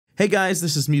Hey guys,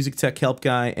 this is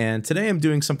MusicTechHelpGuy, and today I'm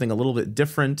doing something a little bit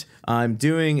different. I'm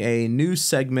doing a new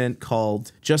segment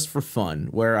called Just for Fun,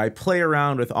 where I play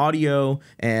around with audio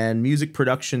and music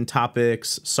production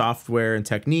topics, software, and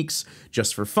techniques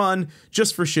just for fun,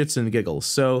 just for shits and giggles.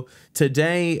 So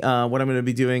today, what I'm going to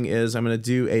be doing is I'm going to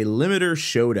do a limiter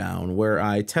showdown, where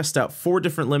I test out 4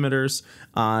 different limiters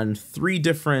on 3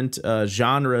 different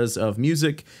genres of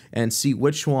music and see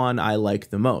which one I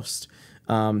like the most.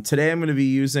 Today I'm going to be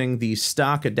using the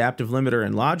stock adaptive limiter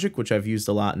in Logic, which I've used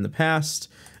a lot in the past.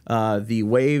 The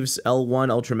Waves L1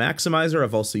 Ultra Maximizer,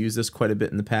 I've also used this quite a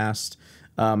bit in the past.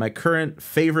 My current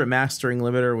favorite mastering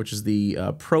limiter, which is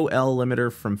the Pro L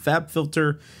limiter from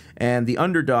FabFilter. And the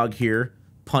underdog here,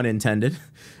 pun intended,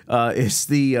 is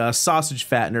the Sausage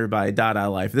Fattener by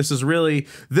 .iLife. This is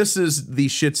the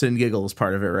shits and giggles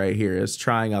part of it right here, is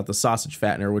trying out the Sausage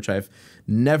Fattener, which I've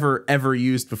never ever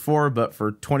used before, but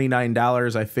for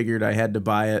 $29 I figured I had to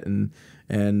buy it and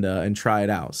try it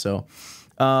out. So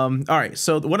all right,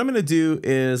 so what I'm going to do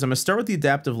is I'm going to start with the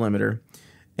adaptive limiter,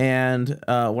 and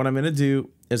what I'm going to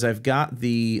do is I've got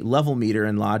the level meter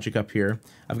in Logic up here.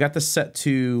 I've got this set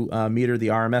to meter the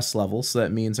RMS level, so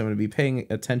that means I'm going to be paying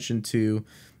attention to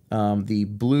the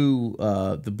blue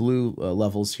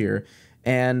levels here.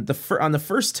 And on the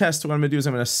first test, what I'm going to do is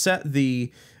I'm going to set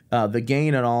the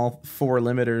gain on all 4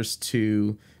 limiters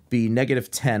to be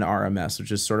 -10 RMS,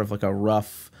 which is sort of like a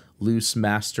rough, loose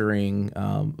mastering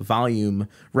volume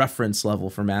reference level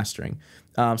for mastering.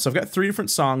 So I've got 3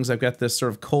 different songs. I've got this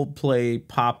sort of Coldplay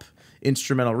pop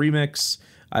instrumental remix.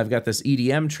 I've got this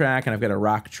EDM track, and I've got a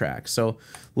rock track. So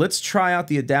let's try out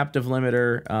the adaptive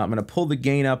limiter. I'm going to pull the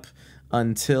gain up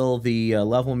until the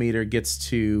level meter gets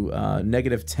to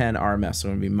 -10 RMS. So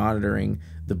I'm going to be monitoring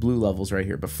the blue levels right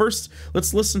here. But first,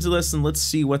 let's listen to this and let's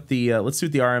see what the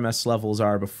RMS levels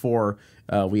are before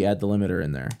we add the limiter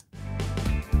in there.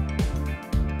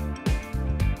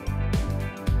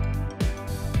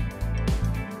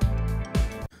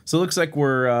 So it looks like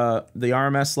we're the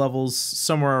RMS levels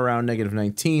somewhere around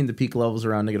 -19. The peak levels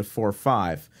around -4 or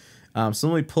 5. So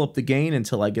let me pull up the gain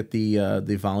until I get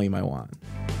the volume I want.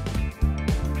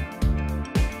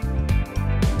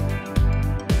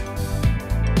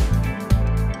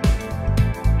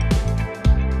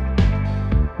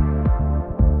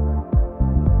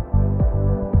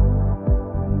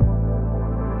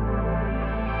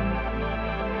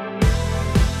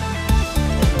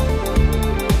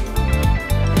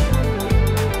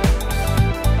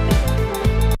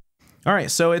 All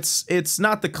right, so it's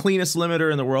not the cleanest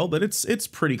limiter in the world, but it's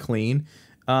pretty clean.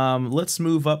 Let's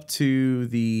move up to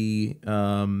the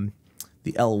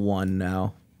L1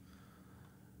 now.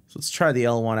 So let's try the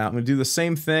L1 out. I'm going to do the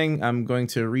same thing. I'm going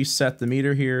to reset the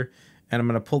meter here, and I'm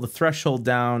going to pull the threshold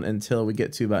down until we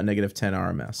get to about -10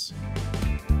 RMS.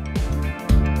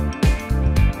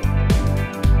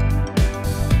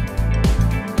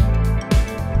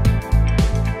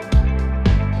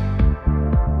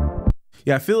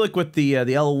 Yeah, I feel like with the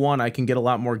L1 I can get a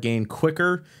lot more gain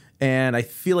quicker, and I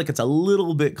feel like it's a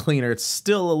little bit cleaner. It's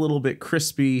still a little bit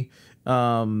crispy,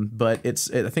 but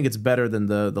I think it's better than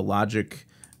the Logic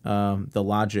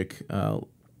adaptive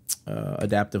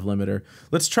limiter.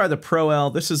 Let's try the Pro L.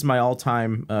 This is my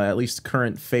all-time, at least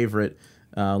current favorite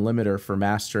limiter for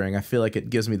mastering. I feel like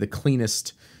it gives me the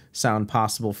cleanest sound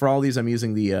possible. For all these, I'm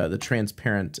using the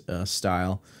transparent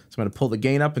style. So I'm going to pull the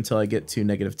gain up until I get to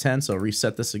 -10. So I'll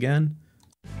reset this again.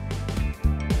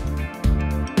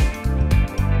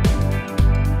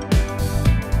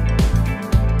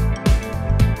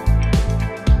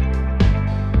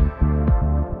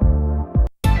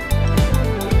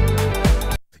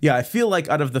 Yeah, I feel like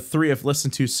out of the 3 I've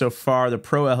listened to so far, the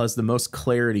Pro L has the most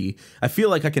clarity. I feel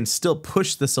like I can still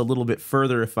push this a little bit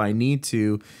further if I need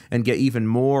to and get even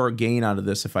more gain out of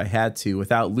this if I had to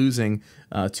without losing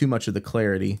too much of the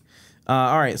clarity.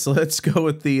 All right, so let's go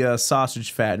with the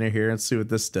Sausage Fattener here and see what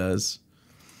this does.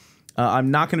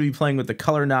 I'm not going to be playing with the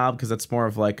color knob because that's more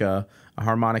of like a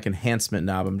harmonic enhancement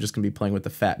knob. I'm just going to be playing with the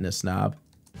fatness knob.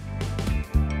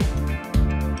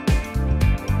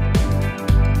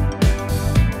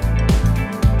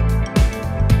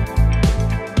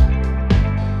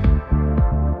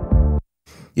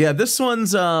 Yeah, this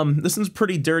one's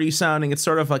pretty dirty sounding. It's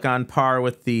sort of like on par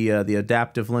with the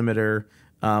adaptive limiter.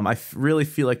 I really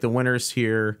feel like the winners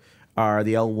here are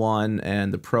the L1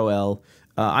 and the Pro L.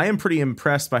 I am pretty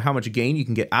impressed by how much gain you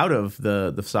can get out of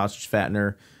the Sausage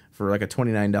Fattener for like a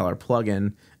 $29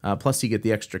 plugin. Plus, you get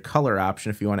the extra color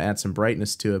option if you want to add some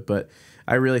brightness to it. But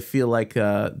I really feel like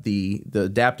the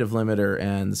adaptive limiter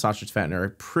and the Sausage Fattener are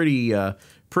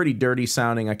pretty dirty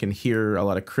sounding. I can hear a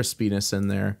lot of crispiness in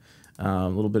there. A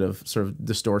little bit of sort of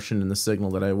distortion in the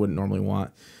signal that I wouldn't normally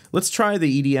want. Let's try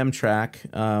the EDM track,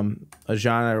 a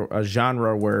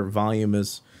genre where volume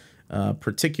is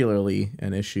particularly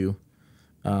an issue.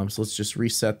 So let's just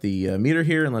reset the meter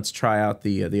here, and let's try out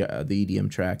the EDM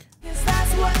track.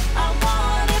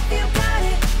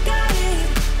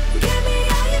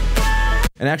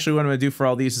 And actually, what I'm going to do for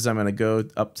all these is I'm going to go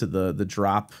up to the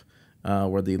drop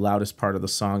where the loudest part of the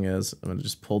song is. I'm going to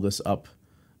just pull this up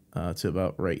to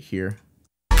about right here.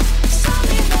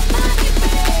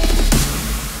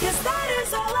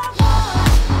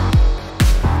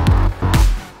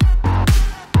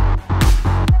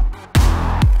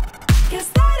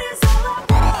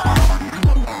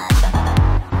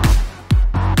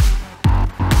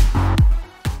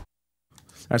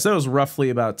 All right, so that was roughly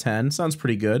about 10. Sounds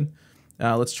pretty good.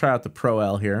 Let's try out the Pro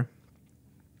L here.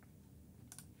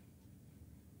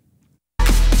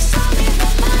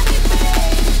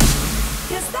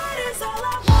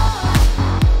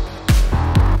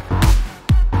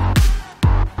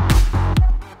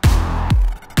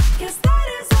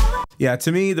 Yeah,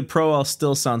 to me, the Pro L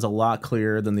still sounds a lot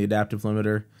clearer than the adaptive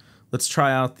limiter. Let's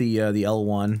try out the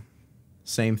L1.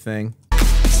 Same thing.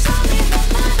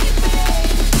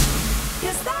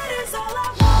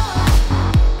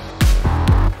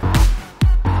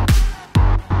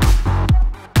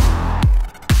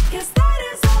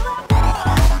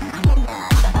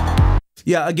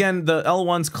 Yeah, again, the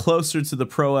L1's closer to the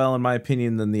Pro L, in my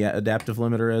opinion, than the adaptive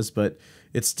limiter is, but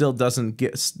it still doesn't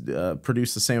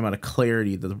produce the same amount of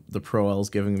clarity that the Pro L is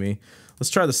giving me. Let's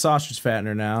try the sausage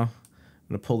fattener now. I'm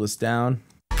going to pull this down.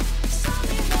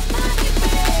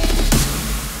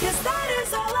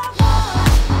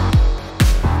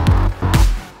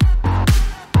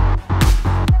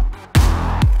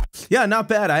 Yeah, not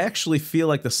bad. I actually feel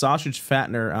like the sausage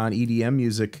fattener on EDM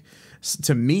music,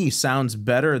 to me, sounds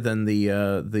better than the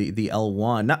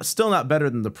L1. Still not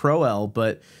better than the Pro L,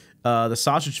 but the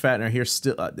sausage fattener here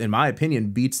still, in my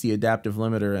opinion, beats the adaptive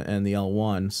limiter and the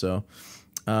L1. So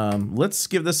let's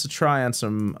give this a try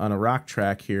on a rock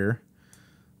track here.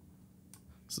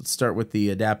 So let's start with the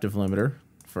adaptive limiter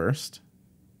first.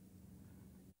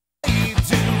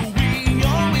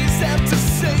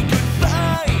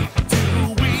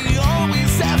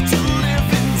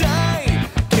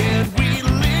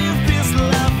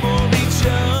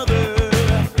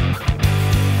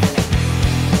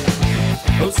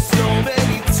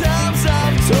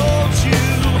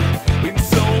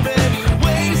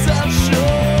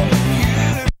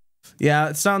 Yeah,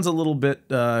 it sounds a little bit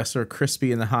sort of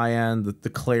crispy in the high end. The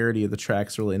clarity of the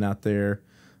track's really not there.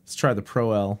 Let's try the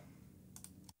Pro L.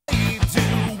 I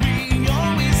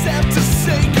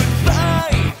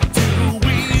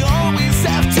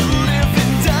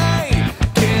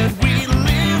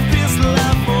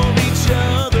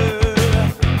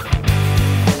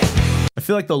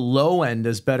feel like the low end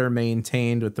is better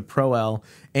maintained with the Pro L,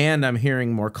 and I'm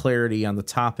hearing more clarity on the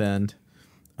top end.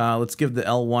 Let's give the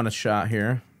L1 a shot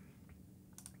here.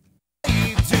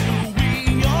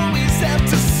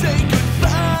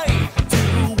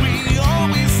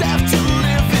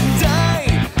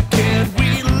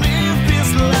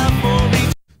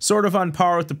 Sort of on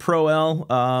par with the Pro L.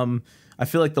 I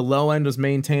feel like the low end was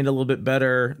maintained a little bit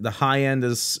better. The high end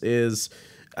is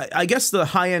I guess the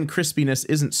high end crispiness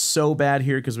isn't so bad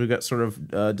here because we've got sort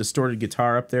of distorted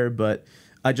guitar up there, but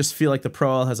I just feel like the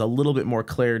Pro L has a little bit more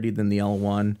clarity than the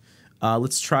L1.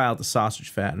 Let's try out the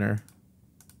sausage fattener.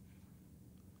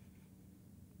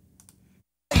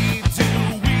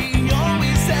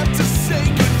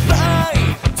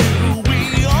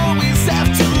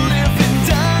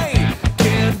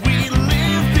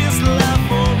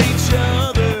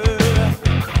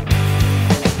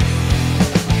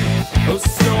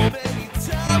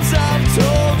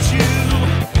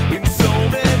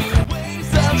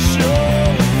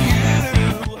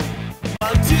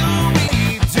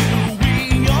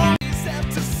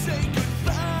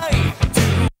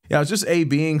 Yeah, I was just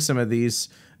A-Bing some of these.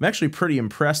 I'm actually pretty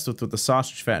impressed with what the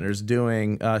sausage fattener is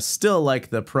doing. Still like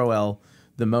the Pro L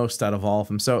the most out of all of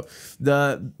them. So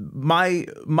my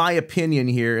opinion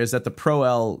here is that the Pro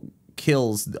L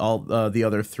kills all the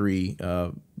other three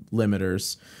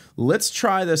limiters. Let's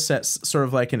try this at sort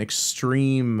of like an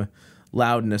extreme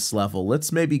loudness level.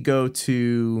 Let's maybe go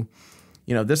to,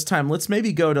 this time let's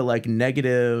maybe go to like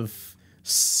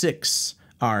 -6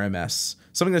 RMS.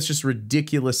 Something that's just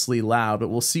ridiculously loud, but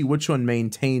we'll see which one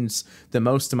maintains the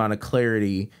most amount of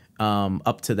clarity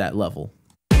up to that level.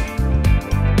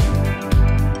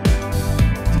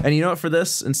 And you know what, for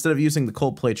this, instead of using the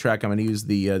Coldplay track, I'm going to use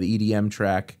the EDM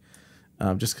track,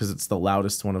 just because it's the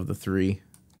loudest one of the three.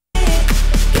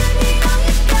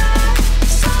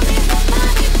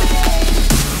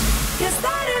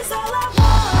 is all I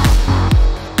want.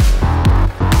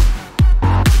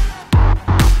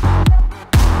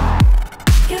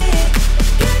 Give me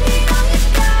all you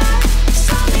got.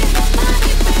 Show me the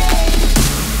money, babe.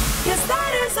 'Cause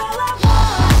that is all I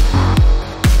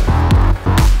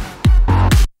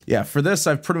want. Yeah, for this,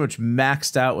 I've pretty much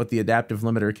maxed out what the adaptive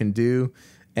limiter can do,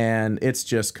 and it's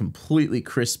just completely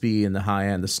crispy in the high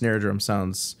end. The snare drum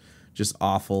sounds just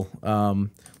awful.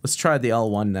 Let's try the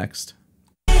L1 next.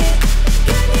 Give me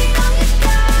all you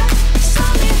got.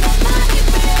 Show me the money,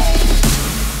 babe.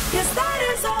 'Cause that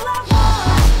is all I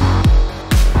want.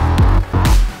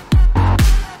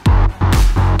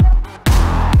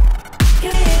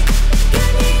 Give me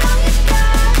all you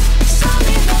got. Show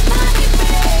me the money,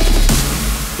 babe.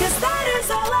 'Cause that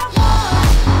is all I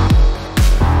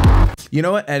want. You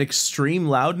know what? At extreme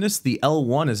loudness, the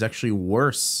L1 is actually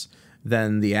worse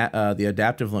than the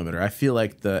adaptive limiter. I feel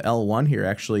like the L1 here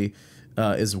actually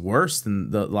is worse than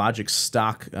the Logic's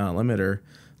stock limiter.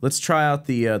 Let's try out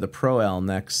the Pro L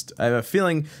next. I have a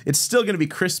feeling it's still going to be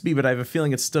crispy, but I have a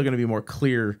feeling it's still going to be more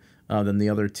clear than the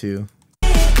other two.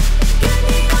 Give me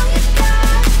all you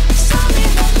got. Show me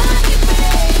the money,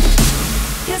 babe.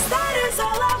 'Cause that is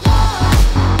all I want.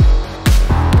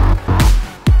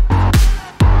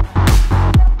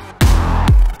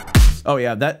 Oh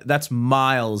yeah, that's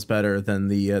miles better than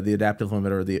the adaptive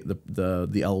limiter or the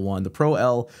L1. The Pro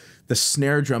L, the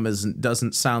snare drum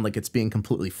doesn't sound like it's being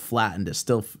completely flattened. It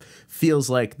still feels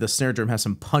like the snare drum has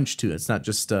some punch to it. It's not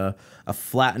just a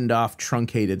flattened off,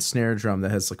 truncated snare drum that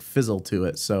has like fizzle to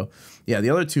it. So yeah, the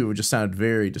other two would just sound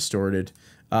very distorted.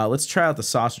 Let's try out the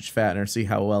sausage fattener, see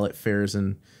how well it fares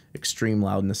in extreme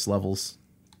loudness levels.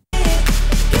 Give me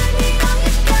all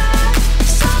you got.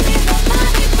 Show me the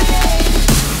money, babe.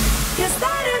 'Cause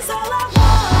that is all I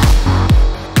want.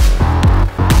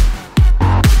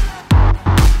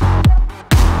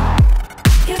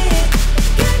 Give me.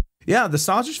 Yeah, the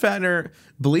sausage fattener,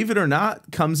 believe it or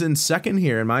not, comes in second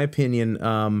here, in my opinion,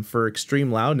 for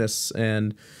extreme loudness.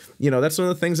 And, you know, that's one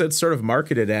of the things that's sort of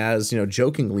marketed as, you know,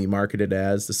 jokingly marketed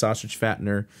as the sausage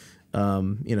fattener,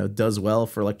 you know, does well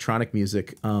for electronic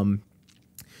music. To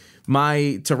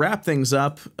wrap things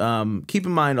up, keep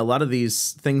in mind a lot of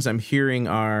these things I'm hearing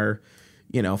are,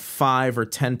 you know, 5 or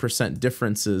 10%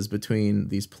 differences between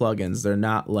these plugins. They're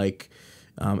not like,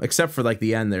 except for like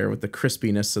the end there with the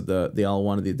crispiness of the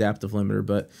L1 of the adaptive limiter.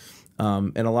 But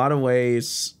in a lot of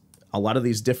ways, a lot of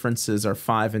these differences are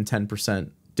 5 and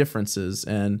 10% differences.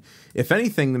 And if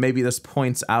anything, maybe this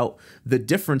points out the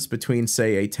difference between,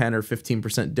 say, a 10 or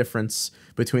 15% difference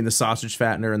between the sausage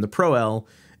fattener and the Pro L.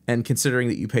 And considering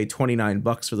that you pay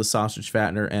 $29 for the sausage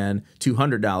fattener and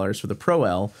 $200 for the Pro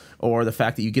L, or the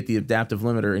fact that you get the adaptive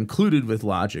limiter included with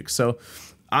Logic. So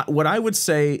what I would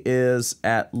say is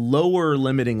at lower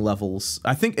limiting levels,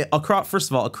 I think first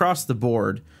of all, across the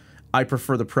board, I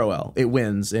prefer the Pro L. It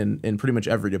wins in pretty much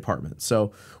every department.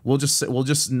 So we'll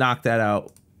just knock that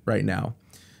out right now.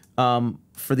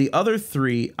 For the other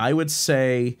three, I would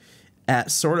say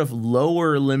at sort of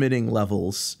lower limiting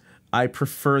levels, I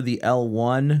prefer the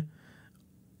L1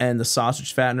 and the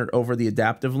sausage fattener over the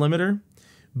adaptive limiter.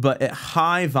 But at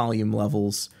high volume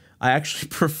levels, I actually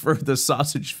prefer the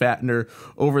sausage fattener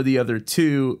over the other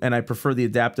two, and I prefer the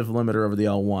adaptive limiter over the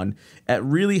L1. At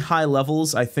really high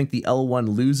levels, I think the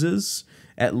L1 loses.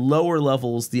 At lower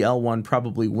levels, the L1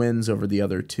 probably wins over the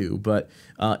other two. But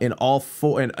in all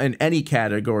four, in any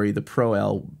category, the Pro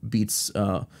L beats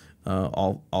all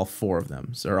four of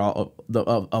them. So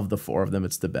of the four of them,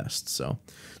 it's the best. So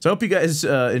I hope you guys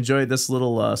enjoyed this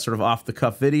little sort of off the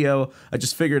cuff video. I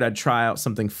just figured I'd try out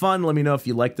something fun. Let me know if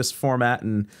you like this format,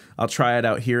 and I'll try it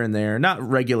out here and there, not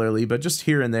regularly, but just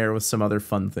here and there with some other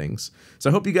fun things. So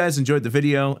I hope you guys enjoyed the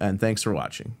video, and thanks for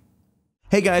watching.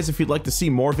 Hey guys, if you'd like to see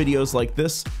more videos like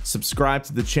this, subscribe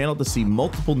to the channel to see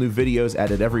multiple new videos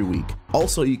added every week.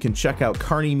 Also, you can check out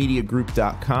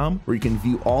carneymediagroup.com, where you can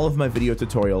view all of my video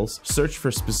tutorials, search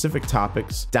for specific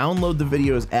topics, download the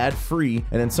videos ad-free,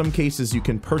 and in some cases you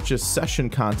can purchase session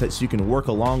content so you can work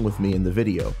along with me in the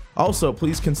video. Also,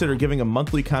 please consider giving a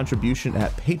monthly contribution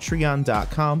at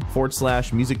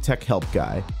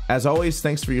patreon.com/MusicTechHelpGuy. As always,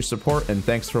 thanks for your support and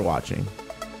thanks for watching.